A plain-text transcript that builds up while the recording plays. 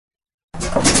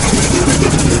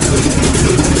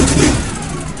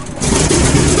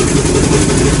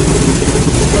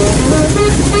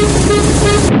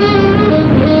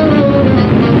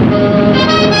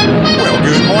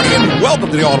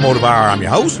Automotive Hour. I'm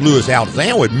your host, Louis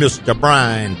Altazan, with Mr.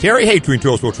 Brian Terry. Hey, between two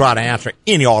of us, we'll try to answer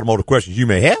any automotive questions you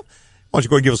may have. Why don't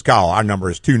you go and give us a call? Our number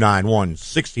is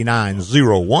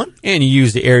 291-6901. And you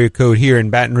use the area code here in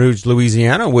Baton Rouge,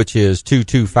 Louisiana, which is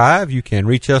 225. You can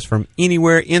reach us from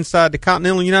anywhere inside the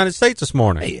continental United States this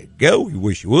morning. There you go. You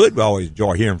wish you would. We always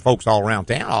enjoy hearing folks all around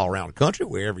town, all around the country,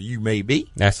 wherever you may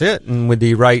be. That's it. And with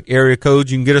the right area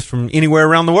code, you can get us from anywhere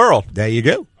around the world. There you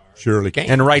go. Surely can.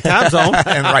 And the right time zone.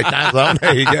 And the right time zone.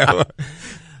 There you go.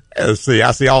 Let's see.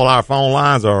 I see all our phone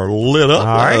lines are lit up.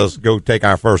 All right. Let's go take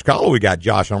our first caller. We got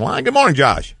Josh on the line. Good morning,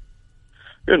 Josh.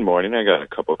 Good morning. I got a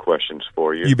couple of questions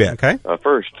for you. You bet. Okay.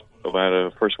 First, I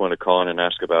first want to call in and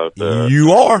ask about the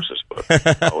You are. book.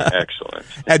 Oh, excellent.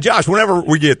 Now, Josh, whenever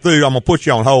we get through, I'm going to put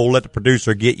you on hold, let the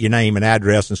producer get your name and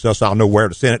address and stuff so I'll know where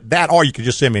to send it. That, or you can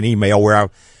just send me an email where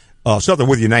something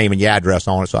with your name and your address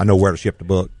on it so I know where to ship the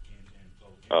book.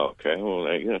 Okay. Well,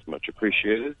 that's much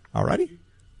appreciated. All righty.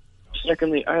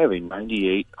 Secondly, I have a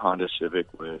 98 Honda Civic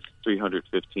with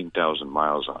 315,000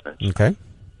 miles on it. Okay.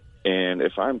 And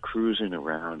if I'm cruising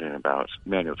around in about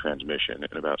manual transmission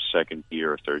in about second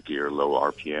gear or third gear, low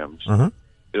RPMs,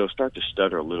 it'll start to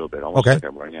stutter a little bit, almost like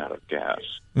I'm running out of gas.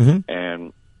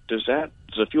 And does the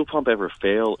fuel pump ever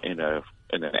fail in an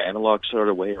analog sort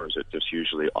of way, or is it just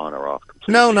usually on or off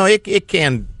completely? No, it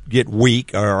can get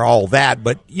weak or all that,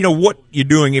 but you know what you're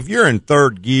doing, if you're in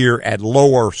third gear at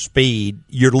lower speed,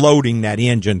 you're loading that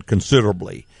engine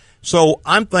considerably. So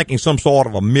I'm thinking some sort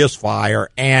of a misfire,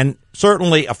 and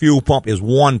certainly a fuel pump is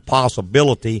one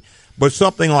possibility, but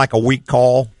something like a weak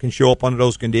call can show up under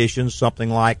those conditions, something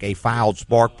like a fouled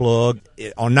spark plug.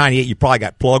 On 98, you probably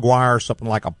got plug wire, something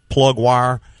like a plug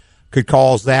wire could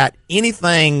cause that.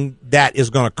 Anything that is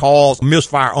going to cause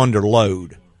misfire under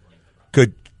load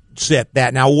could set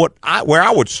that. Now, where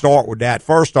I would start with that,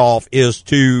 first off, is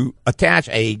to attach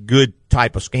a good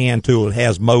type of scan tool that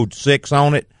has mode 6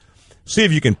 on it. See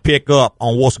if you can pick up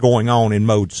on what's going on in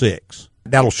mode 6.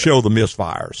 That'll show the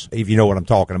misfires, if you know what I'm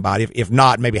talking about. If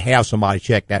not, maybe have somebody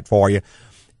check that for you.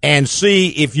 And see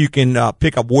if you can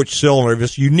pick up which cylinder. If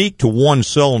it's unique to one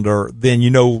cylinder, then you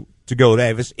know to go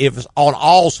there. If it's on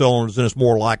all cylinders, then it's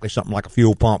more likely something like a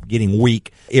fuel pump getting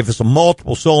weak. If it's a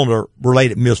multiple cylinder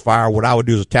related misfire, what I would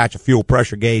do is attach a fuel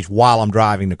pressure gauge while I'm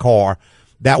driving the car.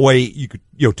 That way you could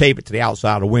tape it to the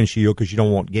outside of the windshield because you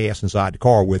don't want gas inside the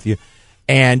car with you,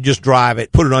 and just drive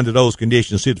it, put it under those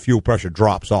conditions, see if the fuel pressure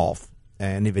drops off.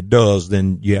 And if it does,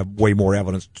 then you have way more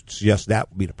evidence to suggest that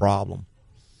would be the problem.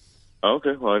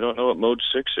 Okay, well, I don't know what Mode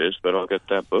 6 is, but I'll get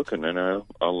that book, and then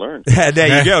I'll learn.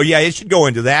 There you go. Yeah, it should go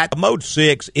into that. Mode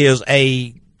 6 is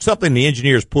something the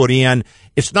engineers put in.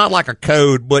 It's not like a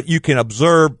code, but you can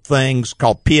observe things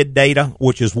called PID data,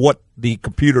 which is what the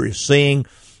computer is seeing.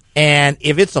 And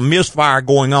if it's a misfire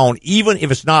going on, even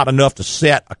if it's not enough to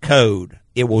set a code,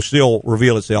 it will still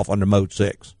reveal itself under Mode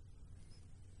 6.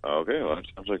 Okay, well, it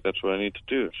sounds like that's what I need to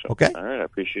do. So, okay. All right, I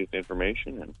appreciate the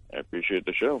information, and I appreciate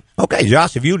the show. Okay,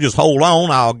 Josh, if you'll just hold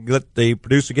on, I'll let the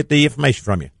producer get the information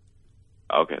from you.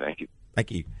 Okay, thank you.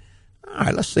 Thank you. All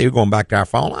right, let's see. We're going back to our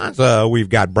phone lines. We've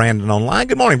got Brandon on the line.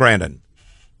 Good morning, Brandon.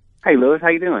 Hey, Louis, how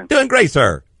you doing? Doing great,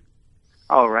 sir.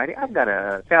 All righty. I've got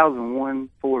a 2001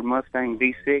 Ford Mustang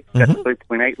V6. Got a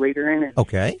 3.8 liter in it.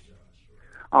 Okay.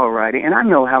 All righty. And I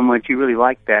know how much you really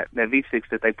like that V6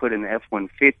 that they put in the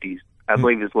F-150s. I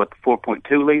believe is what, the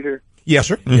 4.2 liter? Yes,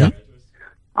 sir. Yeah.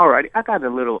 All righty. I got a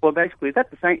little. Well, basically, is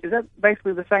that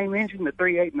basically the same engine, the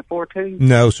 3.8 and the 4.2?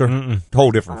 No, sir.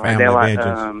 Whole different family of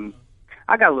engines.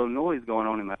 I got a little noise going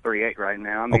on in my 3.8 right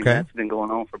now. I mean, that's been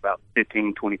going on for about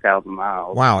 20,000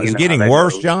 miles. Wow, is it getting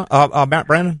worse, John?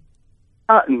 Brandon?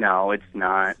 No, it's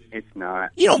not. It's not.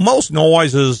 You know, most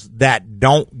noises that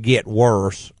don't get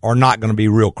worse are not going to be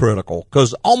real critical,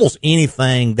 because almost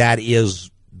anything that is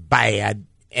bad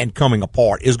and coming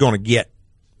apart is going to get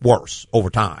worse over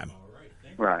time.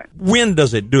 Right. When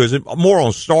does it do? Is it more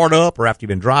on startup or after you've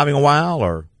been driving a while,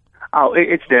 or? Oh,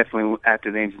 it's definitely after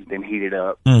the engine's been heated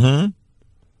up. Mm-hmm.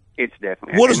 It's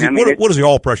definitely. What does the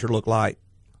oil pressure look like?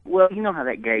 Well, you know how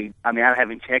that gauge, I mean, I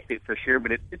haven't checked it for sure,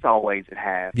 but it's always at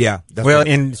half. Yeah.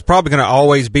 And it's probably going to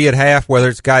always be at half, whether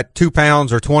it's got 2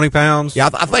 pounds or 20 pounds. Yeah,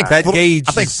 I think that gauge.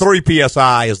 I think 3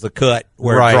 PSI is the cut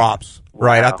where it drops.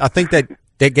 Right. Wow. I think that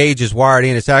gauge is wired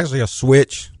in. It's actually a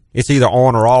switch. It's either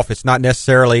on or off. It's not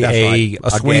necessarily a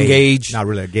swing gauge. Not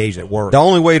really a gauge that works. The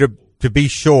only way to be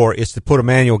sure is to put a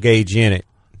manual gauge in it.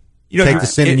 Take the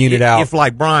sending unit out. If,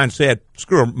 like Brian said,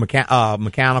 screw a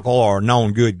mechanical or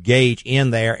known good gauge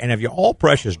in there, and if your oil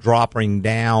pressure is dropping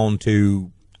down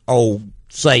to,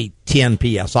 say, 10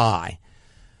 PSI,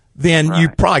 then you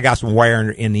probably got some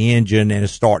wear in the engine and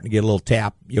it's starting to get a little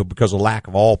tap, because of lack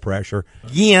of oil pressure.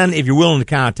 Again, if you're willing to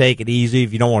kind of take it easy,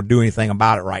 if you don't want to do anything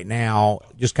about it right now,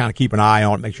 just kind of keep an eye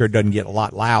on it, make sure it doesn't get a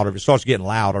lot louder. If it starts getting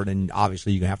louder, then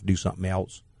obviously you're going to have to do something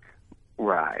else.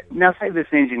 Right. Now, say this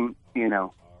engine,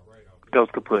 goes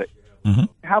kaput. Mm-hmm.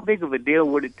 How big of a deal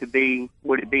would it be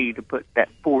to put that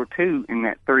 4.2 in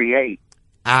that 3.8?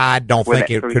 I don't think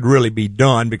it could really be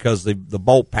done because the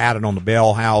bolt pattern on the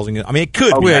bell housing. I mean, it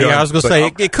could be. Yeah, I was going to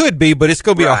say it could be, but it's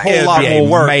going to be a whole lot more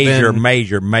work. Major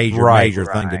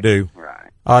thing to do. Right.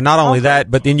 Not only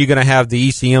that, but then you're going to have the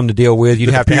ECM to deal with.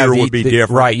 You'd have to have would be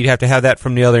different. Right. You'd have to have that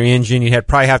from the other engine. You'd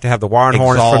probably have to have the wiring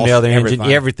harness from the other engine.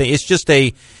 Everything. It's just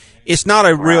it's not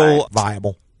a real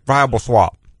viable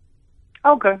swap.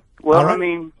 Okay. Well, I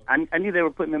mean, I knew they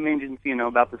were putting them engines,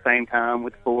 about the same time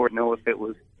with Ford. Know if it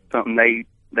was something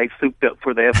they souped up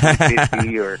for the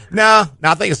F-150 or... No,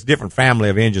 I think it's a different family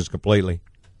of engines completely.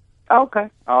 Okay.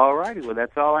 All righty. Well,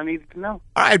 that's all I needed to know.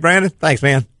 All right, Brandon. Thanks,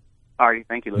 man. All righty.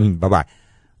 Thank you, Lou. Bye-bye.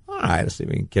 All right, let's see if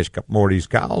we can catch a couple more of these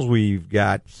calls. We've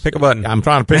got... Pick a button. I'm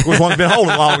trying to pick which one's been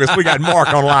holding longest. We got Mark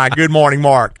on the line. Good morning,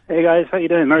 Mark. Hey, guys. How you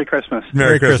doing? Merry Christmas.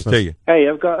 Merry Christmas to you. Hey,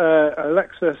 I've got a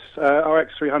Lexus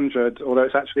RX300, although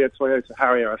it's actually a Toyota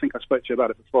Harrier. I think I spoke to you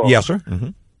about it before. Yes, sir. Mm-hmm.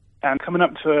 And coming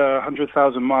up to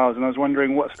 100,000 miles, and I was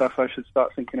wondering what stuff I should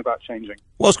start thinking about changing.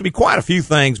 Well, it's going to be quite a few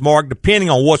things, Mark, depending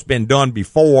on what's been done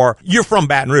before. You're from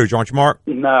Baton Rouge, aren't you, Mark?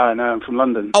 No, I'm from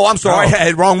London. Oh, I'm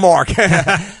sorry. Wrong Mark.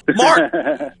 Mark,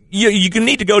 you can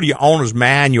need to go to your owner's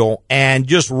manual and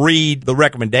just read the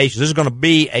recommendations. There's going to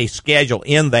be a schedule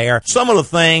in there. Some of the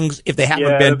things, if they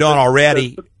haven't been done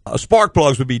already... spark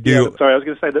plugs would be due. Yeah, sorry, I was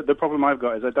going to say that the problem I've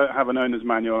got is I don't have an owner's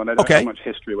manual and I don't have much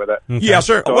history with it. Okay. Yeah,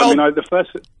 sir. So, well,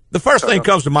 the first thing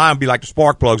comes to mind would be like the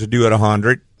spark plugs are due at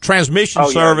 100. Transmission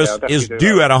service is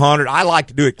due at 100. I like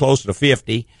to do it closer to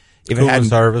 50 if it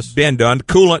hadn't been done.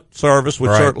 Coolant service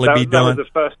would certainly be done. That was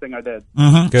the first thing I did.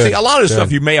 Mm-hmm. See, a lot of the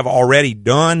stuff you may have already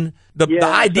done. The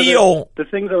ideal... So the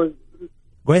things I was...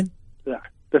 Go ahead. Yeah.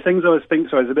 The things I was thinking...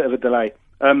 Sorry, there's a bit of a delay.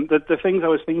 The things I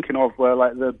was thinking of were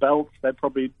like the belts. They're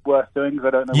probably worth doing because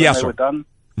I don't know when they were done.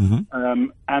 Mm-hmm.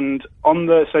 And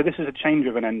so this is a change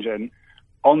of an engine.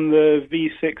 On the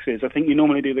V6s, I think you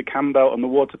normally do the cam belt and the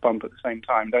water pump at the same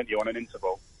time, don't you, on an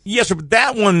interval? Yes, sir. But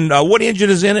that one, what engine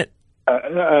is in it?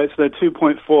 It's the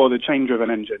 2.4, the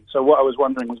change-driven engine. So what I was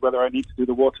wondering was whether I need to do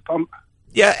the water pump.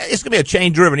 Yeah, it's going to be a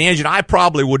chain-driven engine. I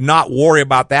probably would not worry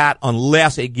about that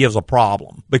unless it gives a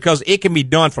problem because it can be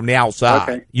done from the outside.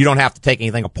 Okay. You don't have to take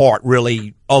anything apart,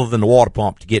 really, other than the water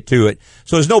pump to get to it.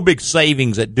 So there's no big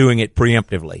savings at doing it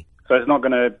preemptively. So it's not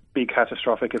going to be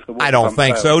catastrophic if the water I don't pump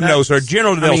think fails. so. No, sir.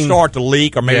 Generally, they'll start to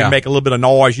leak or maybe make a little bit of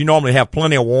noise. You normally have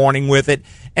plenty of warning with it.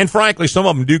 And frankly, some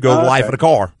of them do go the life of the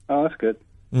car. Oh, that's good.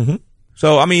 Mm-hmm.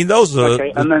 So, I mean, those are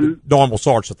the normal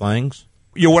sorts of things.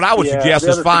 What I would suggest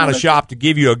is find a shop to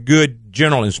give you a good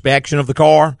general inspection of the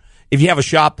car. If you have a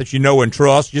shop that you know and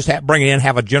trust, just bring it in,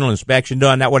 have a general inspection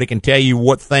done. That way they can tell you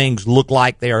what things look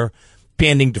like they're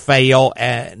pending to fail,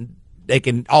 and they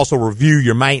can also review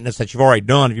your maintenance that you've already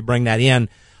done if you bring that in.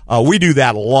 We do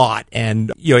that a lot,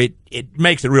 and it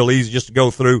makes it real easy just to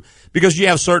go through because you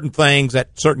have certain things that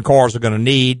certain cars are going to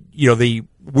need. The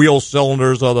wheel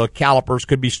cylinders or the calipers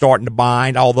could be starting to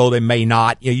bind, although they may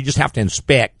not. You just have to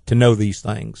inspect to know these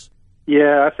things.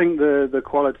 Yeah, I think the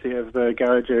quality of the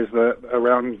garages that are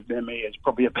around near me is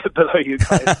probably a bit below you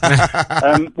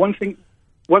guys.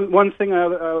 One thing I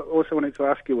also wanted to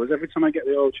ask you was every time I get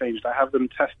the oil changed, I have them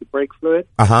test the brake fluid.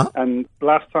 And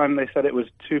last time they said it was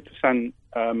 2%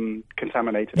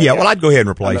 contaminated. Yeah, well, I'd go ahead and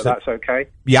replace it. That's okay.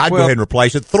 Yeah, I'd go ahead and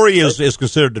replace it. 3 is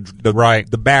considered the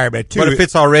barrier, but 2. But if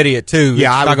it's already at 2, it's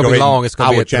not going to be long. It's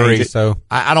going to be at 3. So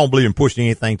I don't believe in pushing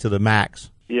anything to the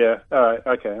max. Yeah. All right.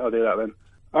 Okay, I'll do that then.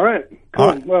 All right. Cool.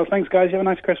 All right. Well, thanks, guys. You have a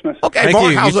nice Christmas. Okay,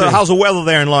 Mark. How's the weather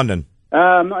there in London?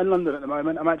 I'm not in London at the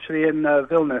moment. I'm actually in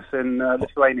Vilnius in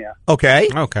Lithuania. Okay.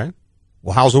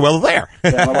 Well, how's the weather there?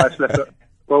 Yeah,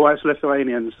 my wife's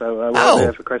Lithuanian, so we're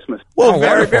there for Christmas. Well,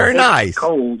 very, very nice. It's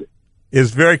cold.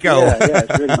 It's very cold. Yeah,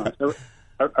 it's really nice. So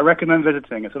I recommend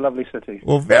visiting. It's a lovely city.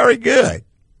 Well, very good.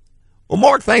 Well,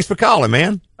 Mark, thanks for calling,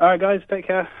 man. All right, guys. Take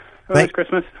care. Have a nice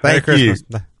Christmas. Thank you.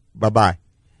 Bye-bye.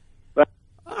 Bye.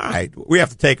 All right. We have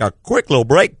to take a quick little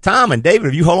break. Tom and David,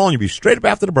 if you hold on, you'll be straight up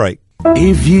after the break.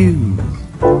 If you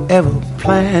ever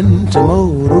plan to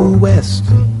motor west.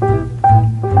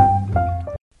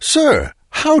 Sir,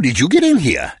 how did you get in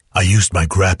here? I used my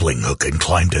grappling hook and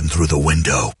climbed in through the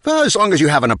window. Well, as long as you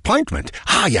have an appointment.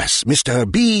 Ah, yes,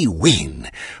 Mr. B. Wayne.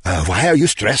 Why are you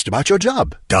stressed about your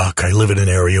job? Doc, I live in an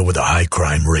area with a high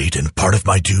crime rate, and part of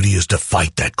my duty is to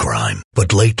fight that crime.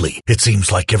 But lately, it seems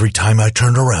like every time I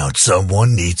turn around,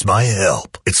 someone needs my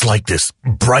help. It's like this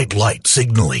bright light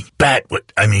signaling.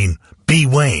 B.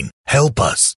 Wayne, help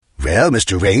us. Well,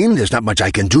 Mr. Wayne, there's not much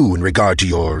I can do in regard to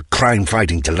your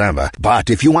crime-fighting dilemma. But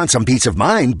if you want some peace of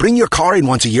mind, bring your car in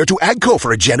once a year to AGCO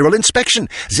for a general inspection.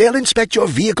 They'll inspect your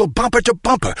vehicle bumper to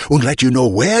bumper and let you know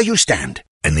where you stand.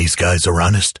 And these guys are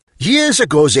honest? Years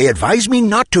ago, they advised me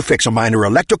not to fix a minor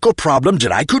electrical problem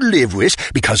that I could live with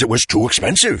because it was too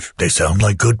expensive. They sound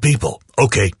like good people.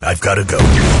 Okay, I've got to go.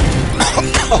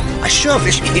 I sure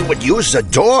wish he would use the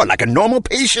door like a normal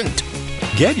patient.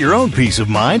 Get your own peace of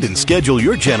mind and schedule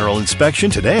your general inspection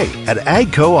today at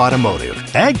AGCO Automotive.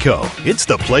 AGCO, it's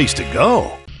the place to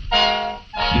go.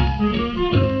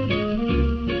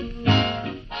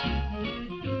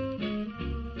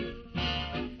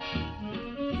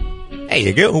 Hey,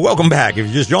 you go. Welcome back. If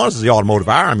you just joined us, it's the Automotive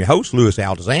Hour. I'm your host, Louis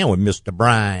Altazan, with Mr.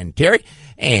 Brian Terry.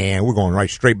 And we're going right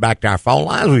straight back to our phone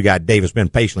lines. We got David's been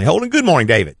patiently holding. Good morning,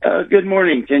 David. Good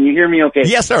morning. Can you hear me okay?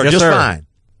 Yes, sir. Yes, just sir. fine.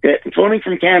 I'm phoning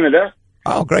from Canada.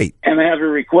 Oh, great. And I have a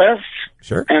request.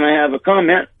 Sure. And I have a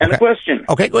comment and a question.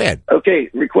 Okay, go ahead.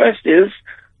 Okay, request is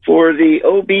for the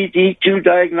OBD2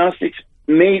 Diagnostics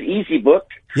Made Easy book.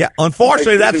 Yeah,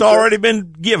 unfortunately, that's already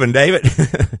been given, David.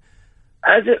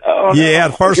 Has it? Oh, yeah,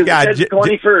 the first guy.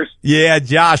 21st. Yeah,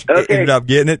 Josh ended up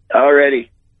getting it.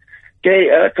 Already. Okay,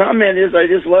 comment is I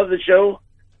just love the show.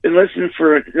 Been listening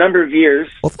for a number of years.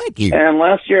 Well, thank you. And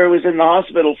last year I was in the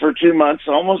hospital for 2 months,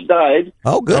 almost died.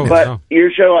 Oh, good. But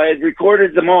your show, I had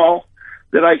recorded them all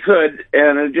that I could,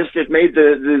 and it made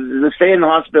the stay in the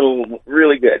hospital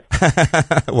really good.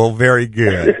 Well, very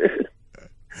good.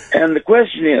 And the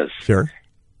question is, sure,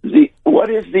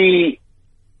 what is a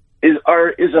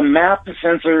MAP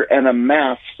sensor and a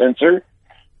MAF sensor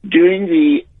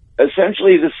doing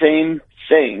essentially the same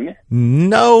thing?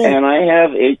 No. And I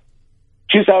have a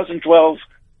 2012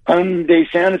 Hyundai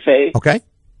Santa Fe. Okay.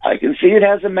 I can see it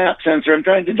has a MAP sensor. I'm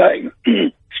trying to diagnose.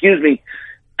 Excuse me.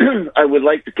 I would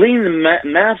like to clean the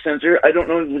MAP sensor. I don't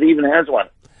know if it even has one.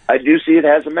 I do see it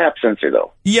has a MAP sensor,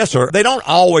 though. Yes, sir. They don't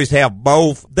always have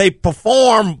both. They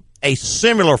perform a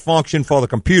similar function for the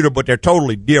computer, but they're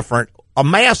totally different. A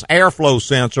mass airflow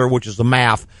sensor, which is the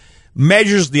MAF,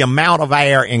 measures the amount of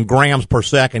air in grams per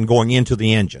second going into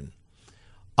the engine.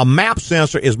 A MAP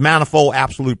sensor is manifold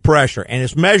absolute pressure, and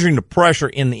it's measuring the pressure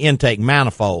in the intake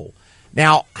manifold.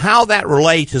 Now, how that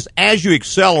relates is as you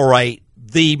accelerate,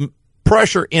 the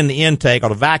pressure in the intake or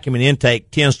the vacuum in intake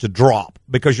tends to drop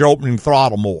because you're opening the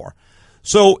throttle more.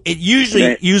 So it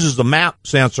usually uses the MAP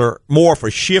sensor more for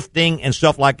shifting and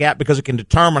stuff like that because it can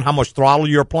determine how much throttle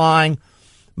you're applying.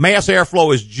 Mass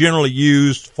airflow is generally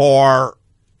used for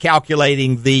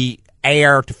calculating the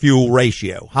air to fuel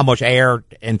ratio, how much air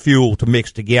and fuel to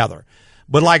mix together.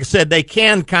 But like I said, they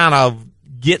can kind of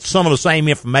get some of the same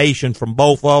information from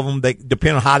both of them. They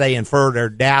depend on how they infer their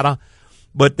data,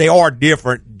 but they are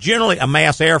different. Generally, a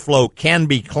mass airflow can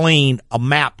be cleaned, a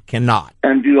MAP cannot.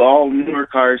 And do all newer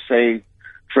cars, say,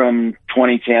 from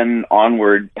 2010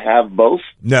 onward, have both?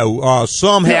 No,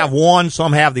 some have one,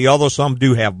 some have the other, some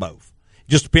do have both.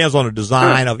 Just depends on the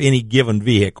design of any given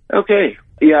vehicle. Okay.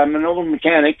 Yeah, I'm an old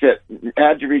mechanic that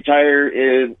had to retire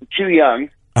too young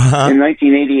in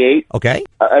 1988. Okay.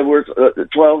 I worked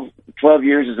 12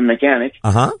 years as a mechanic.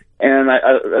 Uh-huh. And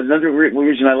another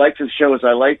reason I like this show is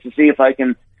I like to see if I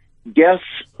can guess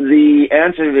the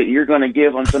answer that you're going to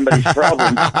give on somebody's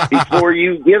problem before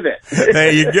you give it.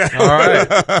 There you go. All right.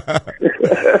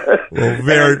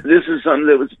 Well, this is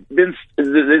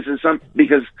something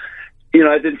because,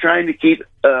 I've been trying to keep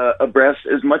abreast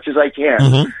as much as I can.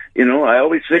 Mm-hmm. I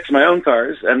always fix my own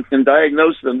cars and can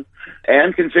diagnose them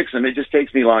and can fix them. It just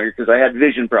takes me longer because I had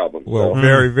vision problems. Well,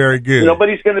 very, very good.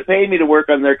 Nobody's going to pay me to work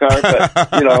on their car, but,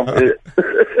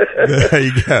 There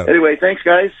you go. Anyway, thanks,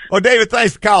 guys. Well, David,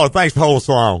 thanks for calling. Thanks for holding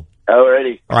so long.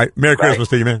 Alrighty. All right. Merry Christmas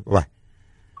to you, man. Bye.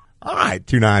 All right.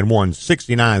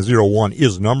 291-6901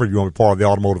 is the number if you want to be part of the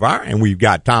Automotive Hour. And we've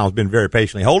got Tom's been very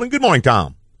patiently holding. Good morning,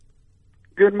 Tom.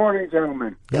 Good morning,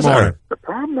 gentlemen. Yes, sir. The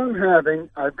problem I'm having,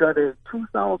 I've got a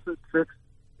 2006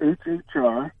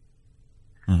 HHR.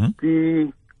 Mm-hmm.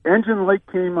 The engine light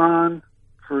came on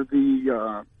for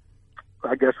the,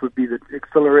 I guess would be the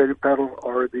accelerator pedal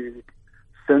or the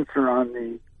sensor on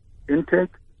the intake.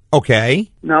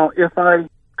 Okay. Now,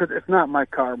 because it's not my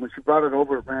car, when she brought it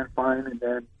over, it ran fine, and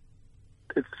then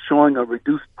it's showing a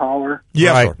reduced power.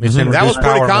 Yeah, right. Mm-hmm. That was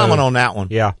pretty common on that one.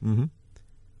 Yeah. Mm-hmm.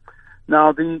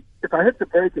 Now, the if I hit the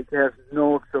brake, it has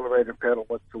no accelerator pedal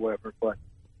whatsoever. But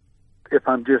if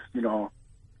I'm just,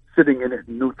 sitting in it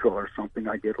in neutral or something,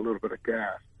 I get a little bit of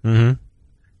gas.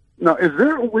 Mm-hmm. Now, is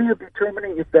there a way of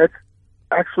determining if that's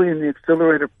actually in the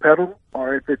accelerator pedal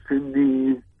or if it's in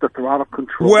the throttle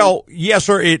control? Well, yes,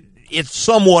 sir. It's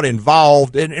somewhat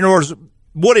involved. In other words,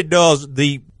 what it does,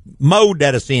 the mode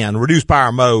that it's in, reduced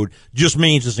power mode, just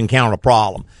means it's encountered a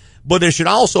problem. But there should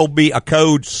also be a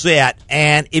code set,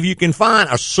 and if you can find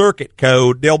a circuit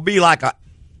code, there'll be like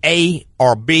A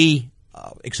or B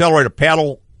accelerator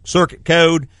pedal circuit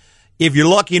code. If you're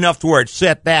lucky enough to where it's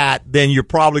set that, then you're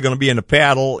probably going to be in the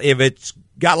pedal. If it's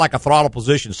got like a throttle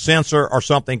position sensor or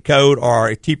something code or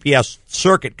a TPS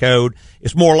circuit code,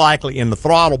 it's more likely in the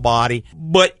throttle body.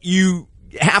 But you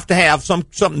have to have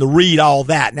something to read all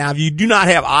that. Now, if you do not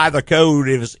have either code,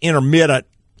 if it's intermittent,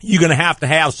 you're going to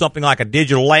have something like a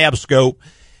digital lab scope.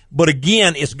 But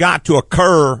again, it's got to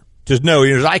occur to know.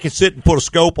 I can sit and put a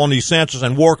scope on these sensors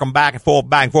and work them back and forth.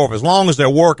 As long as they're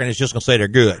working, it's just going to say they're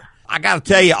good. I got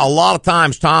to tell you, a lot of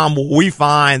times, Tom, we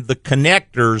find the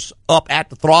connectors up at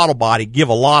the throttle body give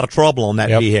a lot of trouble on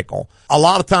that vehicle. A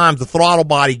lot of times the throttle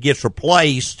body gets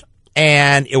replaced,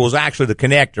 and it was actually the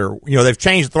connector. They've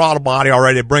changed the throttle body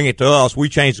already. They bring it to us. We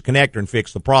change the connector and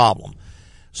fix the problem.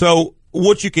 So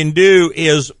what you can do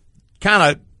is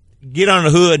kind of get under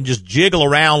the hood and just jiggle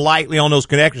around lightly on those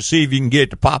connectors, see if you can get it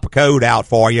to pop a code out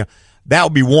for you. That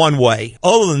would be one way.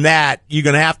 Other than that, you're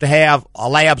going to have a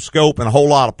lab scope and a whole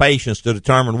lot of patience to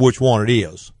determine which one it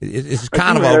is. It's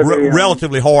kind of a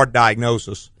relatively hard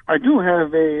diagnosis. I do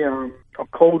have a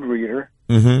code reader,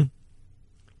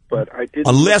 but I didn't.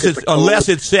 Unless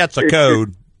it sets a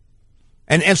code,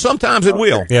 and sometimes it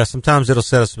will. Yeah, sometimes it'll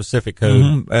set a specific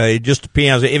code. It just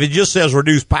depends. If it just says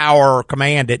reduce power or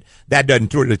command it, that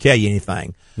doesn't really tell you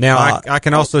anything. Now, I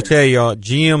can also tell you,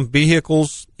 GM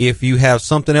vehicles, if you have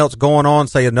something else going on,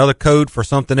 say another code for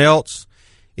something else,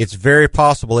 it's very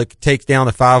possible it takes down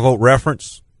the 5-volt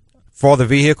reference for the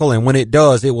vehicle, and when it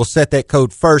does, it will set that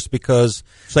code first because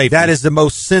that is the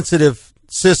most sensitive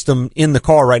system in the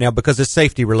car right now because it's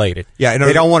safety related. Yeah,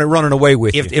 they don't want it running away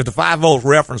with you. If the 5-volt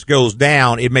reference goes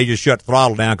down, it may just shut the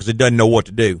throttle down because it doesn't know what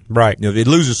to do. Right. If it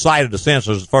loses sight of the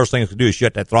sensors, the first thing it's going to do is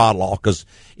shut that throttle off because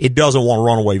it doesn't want a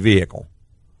runaway vehicle.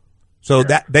 So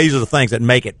these are the things that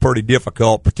make it pretty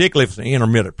difficult, particularly if it's an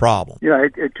intermittent problem. Yeah,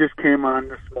 it just came on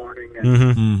this morning.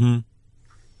 And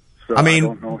so I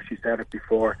don't know if she's had it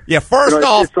before. Yeah, first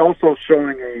off, it's also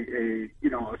showing a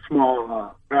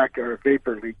small backyard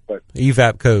vapor leak, but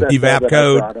evap code. Evap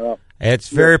code. It's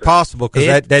very possible because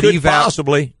that evap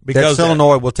possibly because that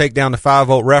solenoid will take down the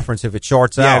 5-volt reference if it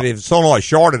shorts out. Yeah, if the solenoid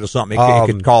shorted or something, it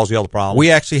could cause the other problem. We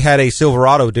actually had a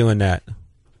Silverado doing that.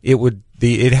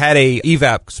 It had a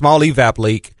small evap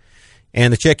leak,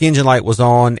 and the check engine light was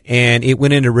on, and it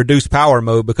went into reduced power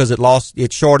mode because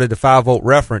it shorted the 5-volt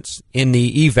reference in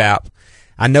the evap.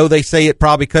 I know they say it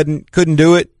probably couldn't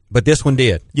do it, but this one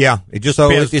did. Yeah, it just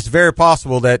it's very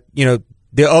possible that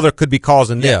the other could be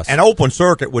causing this. An open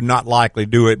circuit would not likely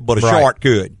do it, but a short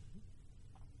could.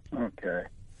 Okay.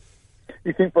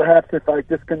 You think perhaps if I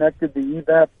disconnected the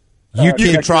evap? You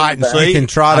can try it and see. You can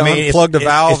try to unplug the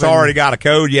valve. It's already got a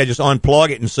code. Yeah, just unplug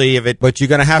it and see if it. But you're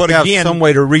going to have some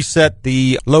way to reset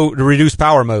the reduced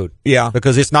power mode. Yeah,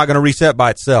 because it's not going to reset by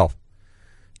itself.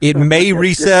 It may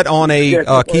reset on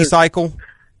a key cycle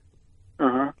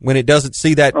when it doesn't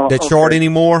see that short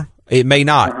anymore. It may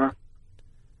not.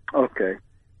 Okay.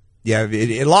 Yeah,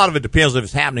 a lot of it depends if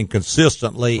it's happening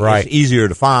consistently. Right. It's easier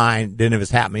to find than if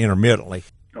it's happening intermittently.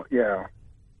 Yeah.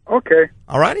 Okay.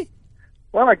 All righty.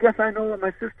 Well, I guess I know what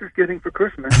my sister's getting for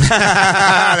Christmas.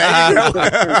 There you go.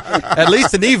 At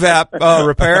least an evap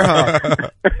repair, huh?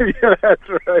 Yeah, that's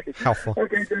right. Helpful.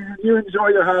 Okay, Dan, you enjoy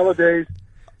your holidays,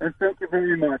 and thank you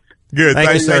very much. Good.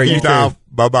 Thank you, Tom.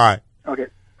 Bye-bye. Okay.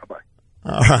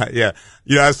 Bye-bye. All right, yeah.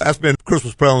 That's been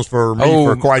Christmas presents for me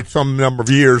for quite some number of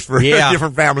years for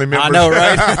different family members. I know,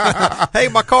 right? Hey,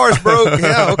 my car's broke.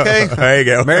 Yeah, okay. There you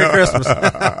go. Merry Christmas.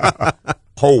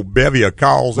 Whole bevy of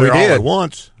calls there all at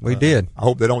once. We did. I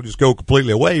hope they don't just go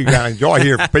completely away. You got to enjoy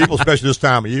hearing from people, especially this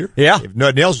time of year. Yeah. If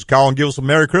nothing else, just call and give us a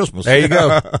Merry Christmas. There you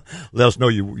go. Let us know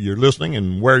you're listening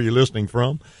and where you're listening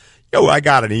from. I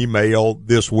got an email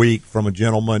this week from a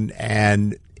gentleman,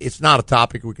 and it's not a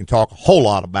topic we can talk a whole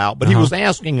lot about, but he was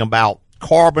asking about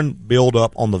carbon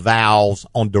buildup on the valves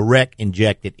on direct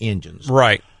injected engines.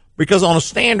 Right. Because on a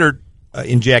standard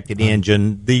injected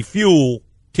engine, the fuel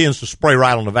tends to spray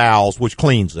right on the valves, which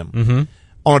cleans them. Mm-hmm.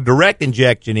 On a direct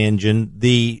injection engine,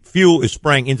 the fuel is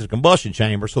spraying into the combustion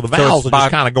chamber, so the valves are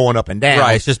just kind of going up and down.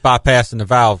 Right, it's just bypassing the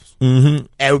valves. Mm-hmm.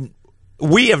 And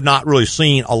we have not really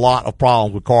seen a lot of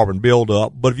problems with carbon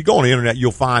buildup, but if you go on the internet,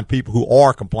 you'll find people who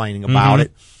are complaining about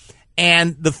it.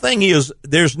 And the thing is,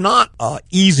 there's not an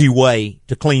easy way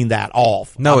to clean that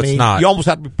off. No, it's not. You almost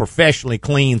have to be professionally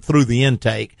clean through the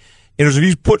intake. And if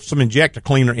you put some injector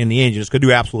cleaner in the engine, it's going to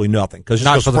do absolutely nothing because it's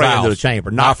going to spray into the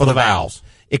chamber. Not for the valves.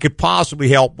 It could possibly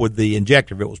help with the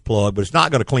injector if it was plugged, but it's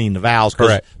not going to clean the valves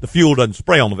because the fuel doesn't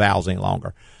spray on the valves any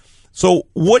longer. So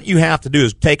what you have to do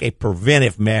is take a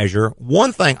preventive measure.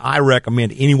 One thing I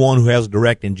recommend to anyone who has a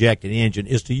direct injected engine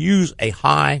is to use a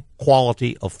high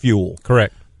quality of fuel.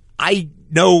 Correct. I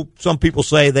know some people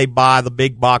say they buy the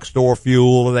big box store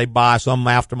fuel or they buy some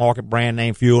aftermarket brand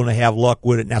name fuel and they have luck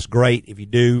with it, and that's great. If you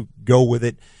do, go with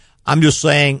it. I'm just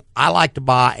saying I like to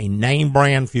buy a name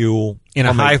brand fuel in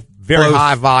a very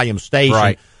high volume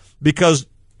station because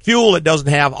fuel that doesn't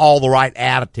have all the right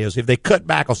additives, if they cut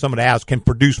back on some of the additives, can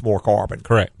produce more carbon.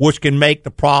 Correct. Which can make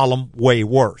the problem way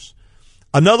worse.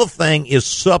 Another thing is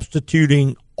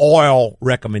substituting oil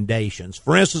recommendations.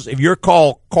 For instance, if your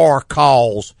car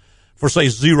calls for, say,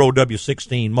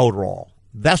 0W16 motor oil,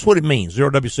 that's what it means,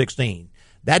 0W16.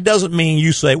 That doesn't mean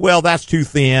you say, well, that's too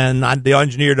thin. The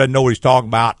engineer doesn't know what he's talking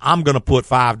about. I'm going to put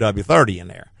 5W30 in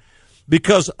there.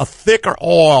 Because a thicker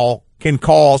oil can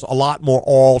cause a lot more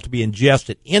oil to be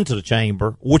ingested into the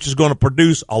chamber, which is going to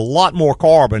produce a lot more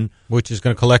carbon. Which is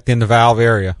going to collect in the valve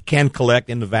area. Can collect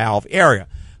in the valve area.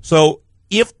 So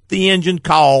if the engine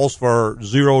calls for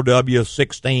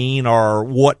 0W16 or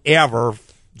whatever,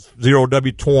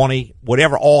 0W20,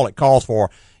 whatever oil it calls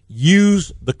for,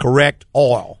 use the correct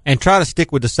oil. And try to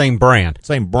stick with the same brand.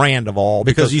 Same brand of oil.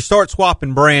 Because you start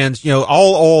swapping brands,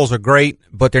 all oils are great,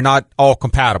 but they're not all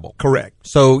compatible. Correct.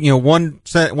 So, one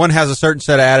has a certain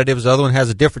set of additives, the other one has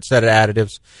a different set of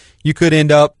additives. You could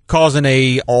end up causing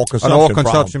an oil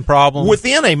consumption problem.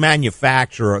 Within a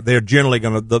manufacturer, they're generally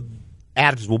the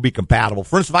additives will be compatible.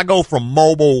 For instance, if I go from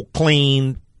Mobile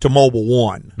Clean to Mobile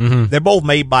One, they're both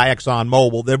made by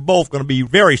ExxonMobil. They're both going to be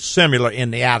very similar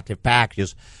in the additive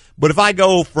packages. But if I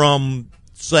go from,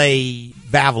 say,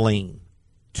 Valvoline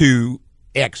to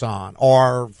Exxon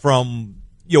or from,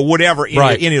 whatever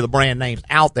any of the brand names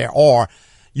out there are,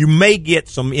 you may get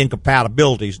some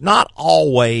incompatibilities. Not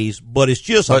always, but it's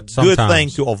just a good thing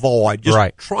to avoid.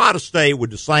 Just try to stay with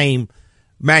the same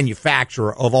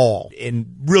manufacturer of oil.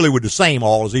 And really with the same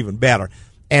oil is even better.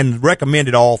 And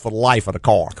recommended oil for the life of the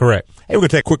car. Correct. Hey, we're going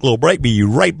to take a quick little break. Be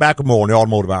right back with more on the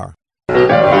Automotive Hour.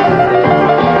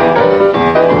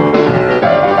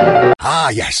 Ah,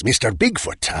 yes, Mr.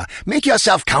 Bigfoot. Make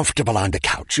yourself comfortable on the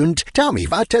couch and tell me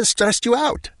what has stressed you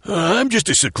out. I'm just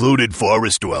a secluded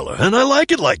forest dweller, and I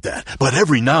like it like that. But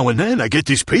every now and then I get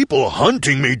these people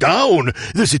hunting me down.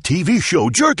 There's a TV show,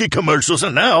 jerky commercials,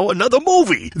 and now another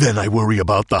movie. Then I worry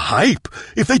about the hype.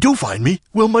 If they do find me,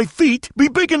 will my feet be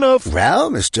big enough?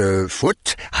 Well, Mr.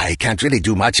 Foot, I can't really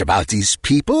do much about these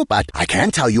people, but I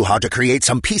can tell you how to create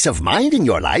some peace of mind in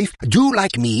your life. Do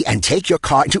like me and take your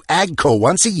car into AGCO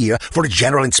once a year for a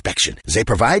general inspection. They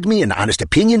provide me an honest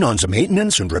opinion on the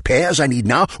maintenance and repairs I need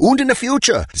now and in the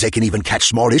future. They can even catch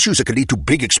small issues that could lead to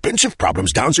big expensive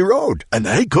problems down the road. An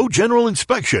AGCO general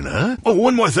inspection, huh? Oh,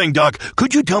 one more thing, Doc.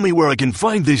 Could you tell me where I can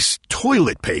find this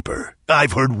toilet paper?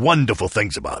 I've heard wonderful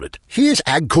things about it. Here's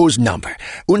AGCO's number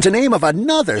and the name of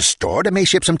another store that may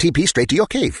ship some TP straight to your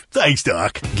cave. Thanks,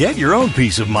 Doc. Get your own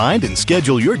peace of mind and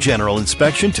schedule your general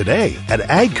inspection today at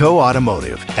AGCO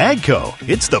Automotive. AGCO,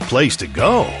 it's the place to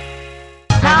go.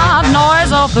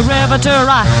 Noise of the riveter,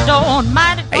 I don't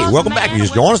mind it. Hey, welcome back. You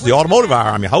just joined us, the Automotive Hour.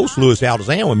 I'm your host, Louis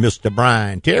Altazan, with Mr.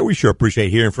 Brian Terry. We sure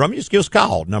appreciate hearing from you. Just give us a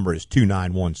call. Number is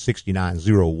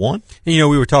 291-6901. And,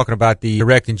 we were talking about the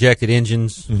direct injected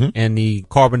engines and the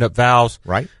carboned up valves.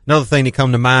 Right. Another thing that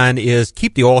come to mind is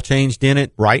keep the oil changed in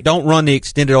it. Right. Don't run the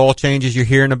extended oil changes you're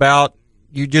hearing about.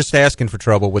 You're just asking for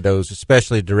trouble with those,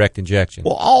 especially direct injection.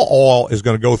 Well, all oil is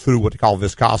going to go through what they call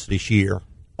viscosity shear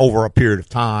over a period of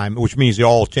time, which means the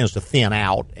oil tends to thin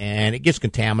out, and it gets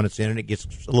contaminants in it. It gets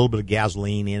a little bit of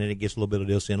gasoline in it. It gets a little bit of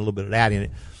this in, a little bit of that in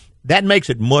it. That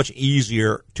makes it much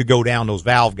easier to go down those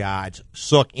valve guides,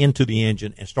 suck into the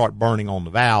engine, and start burning on the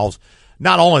valves.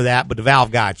 Not only that, but the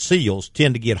valve guide seals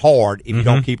tend to get hard if you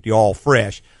don't keep the oil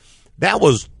fresh. That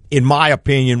was, in my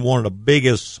opinion, one of the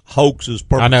biggest hoaxes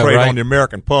perpetrated on the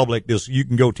American public. This, you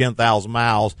can go 10,000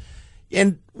 miles.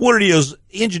 And what it is,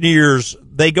 engineers,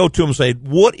 they go to them and say,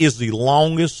 what is the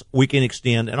longest we can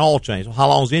extend an oil change? Well, how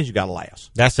long does the engine got to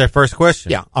last? That's their first question.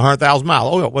 Yeah, 100,000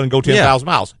 miles. Oh, yeah, well, then go 10,000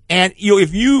 miles. And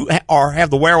if you have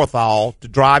the wherewithal to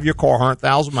drive your car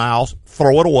 100,000 miles,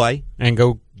 throw it away. And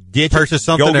go ditch purchase it,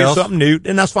 something go else. Get something new,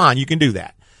 and that's fine. You can do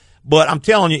that. But I'm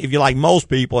telling you, if you're like most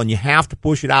people and you have to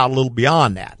push it out a little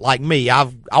beyond that, like me, I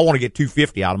want to get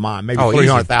 250 out of mine, maybe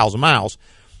 300,000 miles.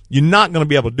 You're not going to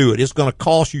be able to do it. It's going to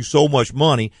cost you so much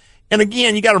money. And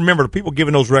again, you got to remember the people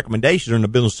giving those recommendations are in the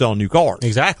business of selling new cars.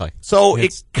 Exactly. So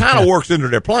it kind of works into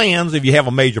their plans if you have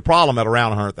a major problem at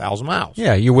around 100,000 miles.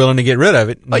 Yeah, you're willing to get rid of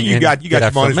it. But you got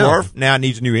your money's worth. Now it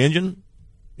needs a new engine.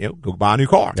 Go buy a new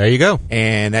car. There you go.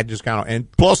 And that just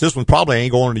and plus this one probably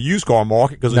ain't going in the used car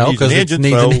market because it needs an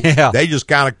engine. So they just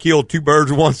kind of killed two birds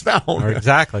with one stone.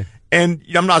 Exactly. And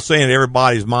I'm not saying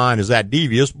everybody's mind is that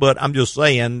devious, but I'm just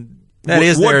saying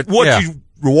what you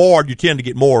reward, you tend to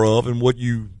get more of, and what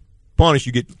you punish,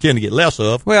 you tend to get less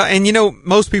of. Well, and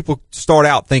most people start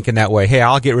out thinking that way. Hey,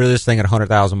 I'll get rid of this thing at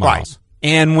 100,000 miles. Right.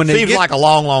 And when seems like a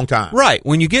long, long time. Right.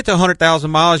 When you get to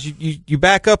 100,000 miles, you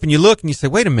back up and you look and you say,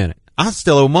 wait a minute. I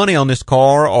still owe money on this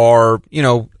car, or,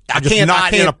 I'm just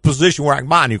not in a position where I can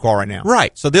buy a new car right now.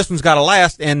 Right. So this one's got to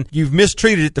last, and you've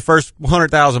mistreated it the first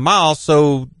 100,000 miles,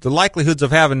 so the likelihoods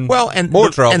of having more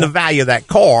trouble. And the value of that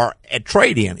car at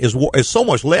trade-in is so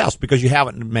much less because you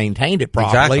haven't maintained it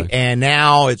properly. Exactly. And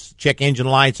now it's check engine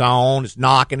lights on, it's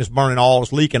knocking, it's burning all,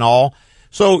 it's leaking all.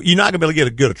 So you're not going to be able to get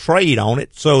a good trade on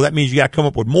it. So that means you got to come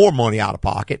up with more money out of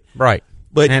pocket. Right.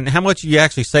 And how much are you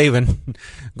actually saving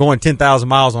going 10,000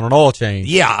 miles on an oil change?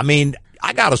 Yeah, I mean,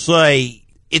 I got to say,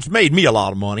 it's made me a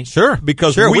lot of money. Sure.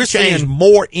 Because we change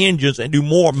more engines and do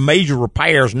more major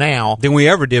repairs now than we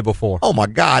ever did before. Oh, my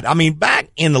God. I mean, back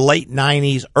in the late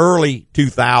 90s, early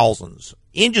 2000s,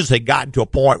 engines had gotten to a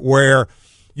point where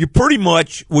you pretty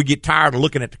much would get tired of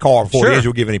looking at the car before the engine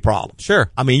would give any problems. Sure.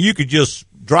 I mean, you could just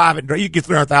drive it. You get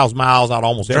 300,000 miles out of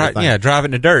almost everything. Yeah, drive it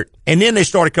in the dirt. And then they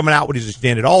started coming out with these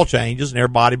extended oil changes, and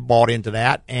everybody bought into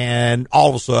that. And all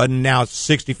of a sudden, now it's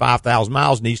 65,000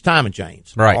 miles needs timing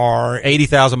chains. Right. Or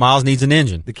 80,000 miles needs an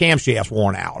engine. The camshaft's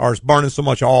worn out, or it's burning so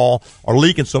much oil, or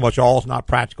leaking so much oil, it's not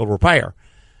practical to repair.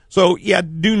 So, yeah,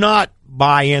 do not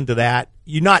buy into that.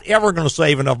 You're not ever going to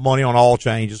save enough money on oil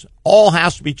changes. All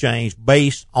has to be changed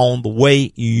based on the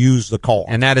way you use the car.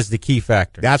 And that is the key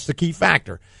factor. That's the key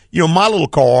factor. My little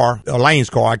car, Lane's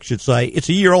car, I should say, it's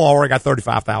a year old, already got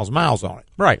 35,000 miles on it.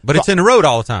 Right, but it's in the road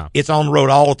all the time. It's on the road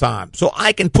all the time. So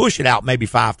I can push it out maybe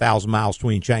 5,000 miles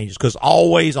between changes because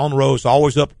always on the road, it's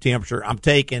always up to temperature. I'm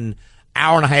taking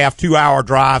hour and a half, 2 hour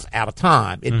drives at a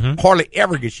time. It hardly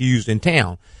ever gets used in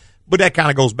town. But that kind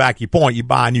of goes back to your point. You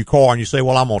buy a new car and you say,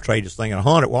 well, I'm going to trade this thing at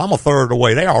 100. Well, I'm a third of the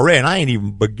way there already, and I ain't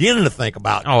even beginning to think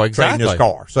about trading this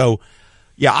car. So,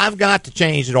 yeah, I've got to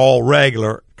change it all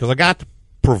regular because I got to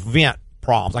prevent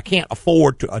problems. I can't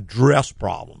afford to address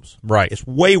problems. Right. It's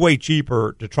way, way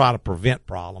cheaper to try to prevent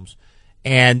problems.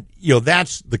 And,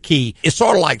 that's the key. It's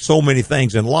sort of like so many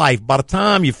things in life. By the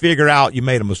time you figure out you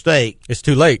made a mistake, it's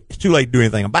too late. It's too late to do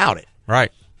anything about it.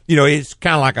 Right. It's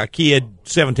kind of like a kid,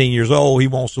 17 years old. He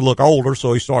wants to look older,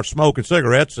 so he starts smoking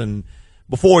cigarettes. And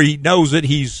before he knows it,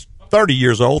 he's 30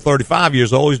 years old, 35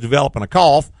 years old. He's developing a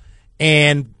cough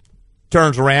and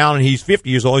turns around and he's 50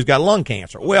 years old. He's got lung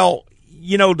cancer. Well,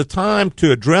 the time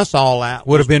to address all that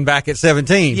would have been back at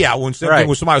 17. Yeah, when somebody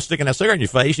was sticking that cigarette in your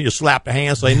face, you just slap the hand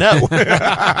and say no.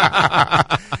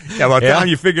 By the time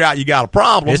you figure out you got a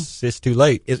problem, it's too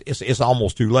late. It's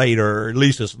almost too late, or at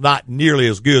least it's not nearly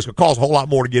as good. It's going to cost a whole lot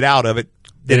more to get out of it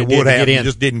than it would have if you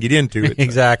just didn't get into it.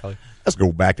 Exactly. Let's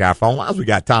go back to our phone lines. We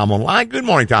got Tom on the line. Good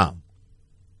morning, Tom.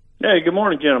 Hey, good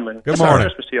morning, gentlemen. Good morning. Merry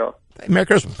Christmas to y'all. Hey, Merry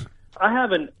Christmas. I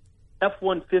have an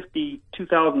F-150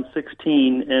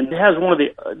 2016, and it has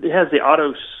the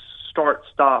auto start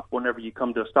stop whenever you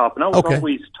come to a stop. And I was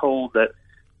always told that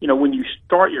when you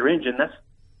start your engine, that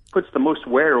puts the most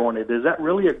wear on it. Is that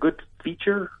really a good